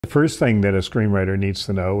The first thing that a screenwriter needs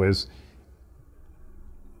to know is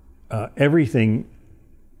everything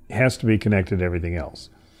has to be connected to everything else.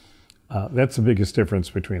 That's the biggest difference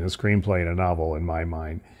between a screenplay and a novel, in my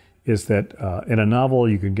mind, is that in a novel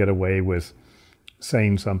you can get away with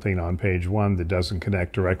saying something on page 1 that doesn't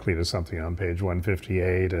connect directly to something on page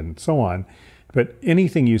 158 and so on. But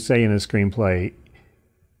anything you say in a screenplay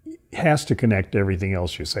has to connect to everything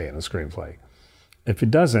else you say in a screenplay. If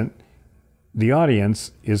it doesn't, the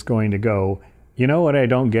audience is going to go, you know what I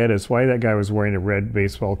don't get is why that guy was wearing a red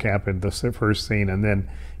baseball cap in the first scene, and then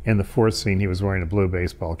in the fourth scene he was wearing a blue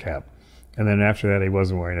baseball cap. And then after that he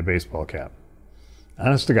wasn't wearing a baseball cap.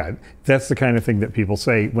 Honest to God, that's the kind of thing that people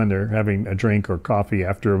say when they're having a drink or coffee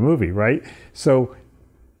after a movie, right? So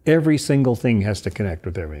every single thing has to connect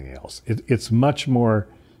with everything else. It's much more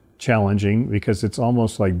challenging because it's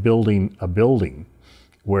almost like building a building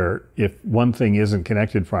where if one thing isn't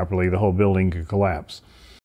connected properly, the whole building could collapse.